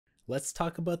Let's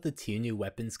talk about the two new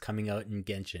weapons coming out in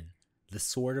Genshin, the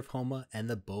Sword of Homa and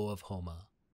the Bow of Homa.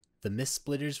 The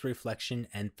Misplitter's Reflection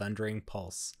and Thundering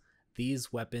Pulse.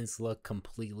 These weapons look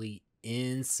completely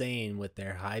insane with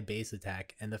their high base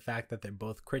attack, and the fact that they're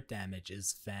both crit damage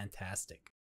is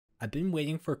fantastic. I've been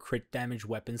waiting for crit damage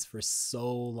weapons for so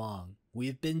long.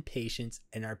 We've been patient,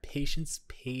 and our patience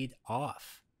paid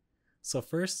off. So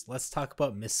first, let's talk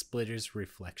about Misplitter's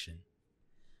Reflection.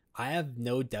 I have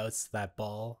no doubts that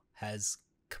Ball has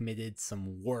committed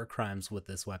some war crimes with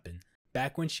this weapon,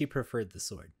 back when she preferred the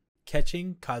sword.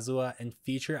 Catching, Kazuha, and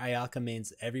future Ayaka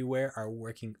mains everywhere are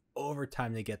working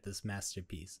overtime to get this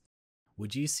masterpiece.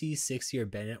 Would you see 60 or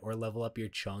Bennett or level up your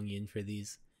Chongyun for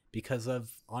these? Because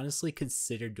I've honestly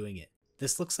considered doing it.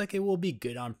 This looks like it will be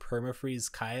good on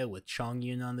Permafreeze Kaya with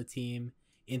Chongyun on the team.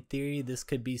 In theory, this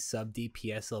could be sub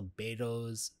DPS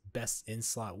Albedo's best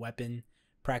in-slot weapon.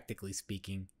 Practically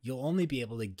speaking, you'll only be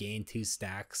able to gain 2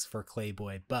 stacks for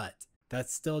Clayboy, but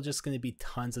that's still just going to be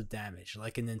tons of damage,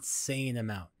 like an insane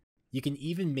amount. You can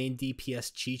even main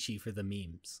DPS Chi-Chi for the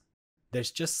memes.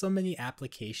 There's just so many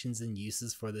applications and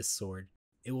uses for this sword.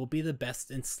 It will be the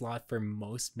best in slot for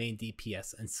most main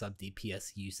DPS and sub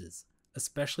DPS uses,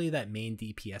 especially that main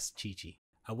DPS Chi-Chi.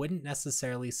 I wouldn't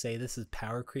necessarily say this is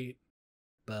power creep,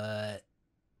 but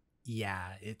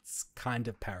yeah, it's kind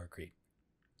of power creep.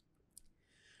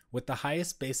 With the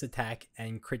highest base attack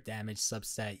and crit damage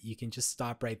substat, you can just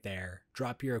stop right there,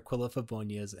 drop your Aquila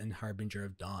Favonias and Harbinger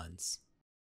of Dawns.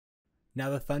 Now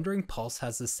the Thundering Pulse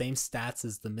has the same stats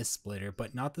as the Misplitter,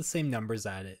 but not the same numbers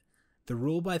at it. The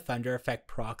Rule by Thunder effect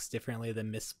procs differently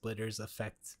than Misplitter's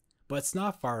effect, but it's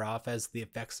not far off as the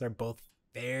effects are both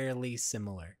fairly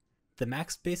similar. The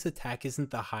max base attack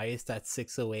isn't the highest at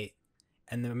 608,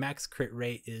 and the max crit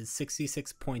rate is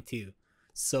 66.2,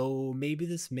 so maybe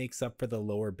this makes up for the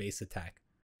lower base attack.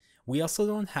 We also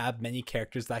don't have many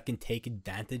characters that can take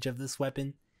advantage of this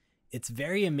weapon. It's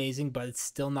very amazing, but it's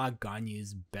still not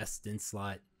Ganyu's best in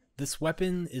slot. This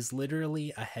weapon is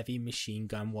literally a heavy machine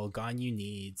gun, while Ganyu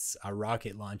needs a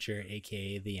rocket launcher,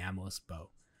 aka the Amos bow.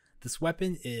 This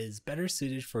weapon is better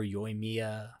suited for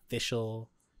Yoimiya, Fischl,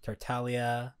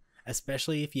 Tartaglia,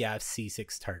 especially if you have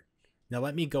C6 Tart. Now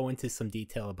let me go into some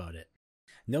detail about it.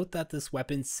 Note that this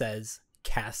weapon says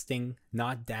casting,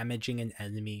 not damaging an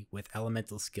enemy with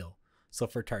elemental skill. So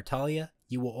for Tartaglia,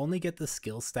 you will only get the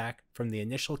skill stack from the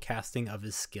initial casting of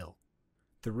his skill.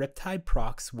 The Riptide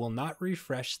procs will not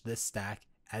refresh this stack,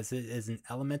 as it is an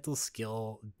elemental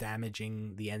skill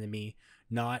damaging the enemy,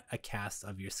 not a cast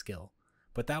of your skill.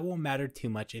 But that won't matter too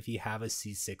much if you have a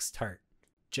C6 Tart.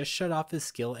 Just shut off his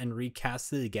skill and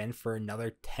recast it again for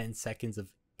another 10 seconds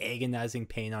of agonizing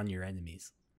pain on your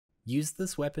enemies. Use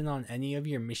this weapon on any of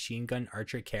your machine gun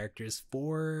archer characters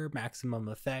for maximum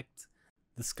effect.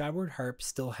 The Skyward Harp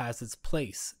still has its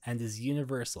place and is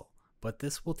universal, but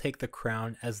this will take the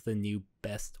crown as the new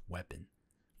best weapon.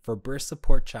 For burst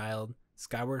support child,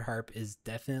 Skyward Harp is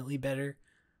definitely better.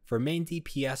 For main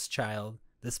DPS child,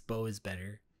 this bow is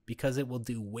better because it will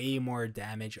do way more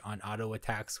damage on auto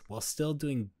attacks while still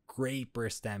doing great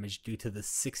burst damage due to the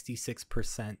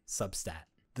 66% substat.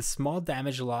 The small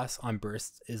damage loss on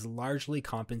bursts is largely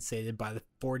compensated by the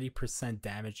 40%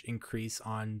 damage increase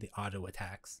on the auto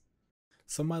attacks.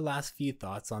 So my last few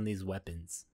thoughts on these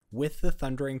weapons. With the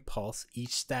Thundering Pulse,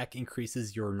 each stack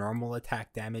increases your normal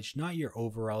attack damage, not your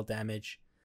overall damage.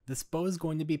 This bow is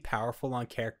going to be powerful on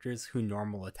characters who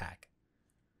normal attack.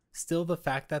 Still, the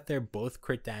fact that they're both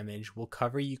crit damage will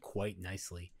cover you quite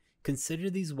nicely. Consider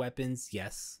these weapons,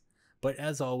 yes, but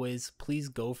as always, please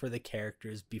go for the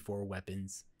characters before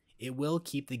weapons. It will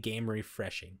keep the game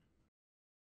refreshing.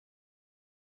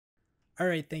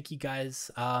 Alright, thank you guys.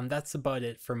 That's about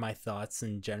it for my thoughts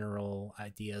and general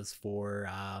ideas for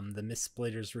the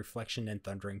Misplitter's Reflection and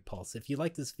Thundering Pulse. If you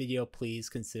like this video, please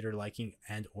consider liking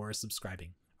and or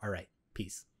subscribing. Alright,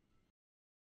 peace.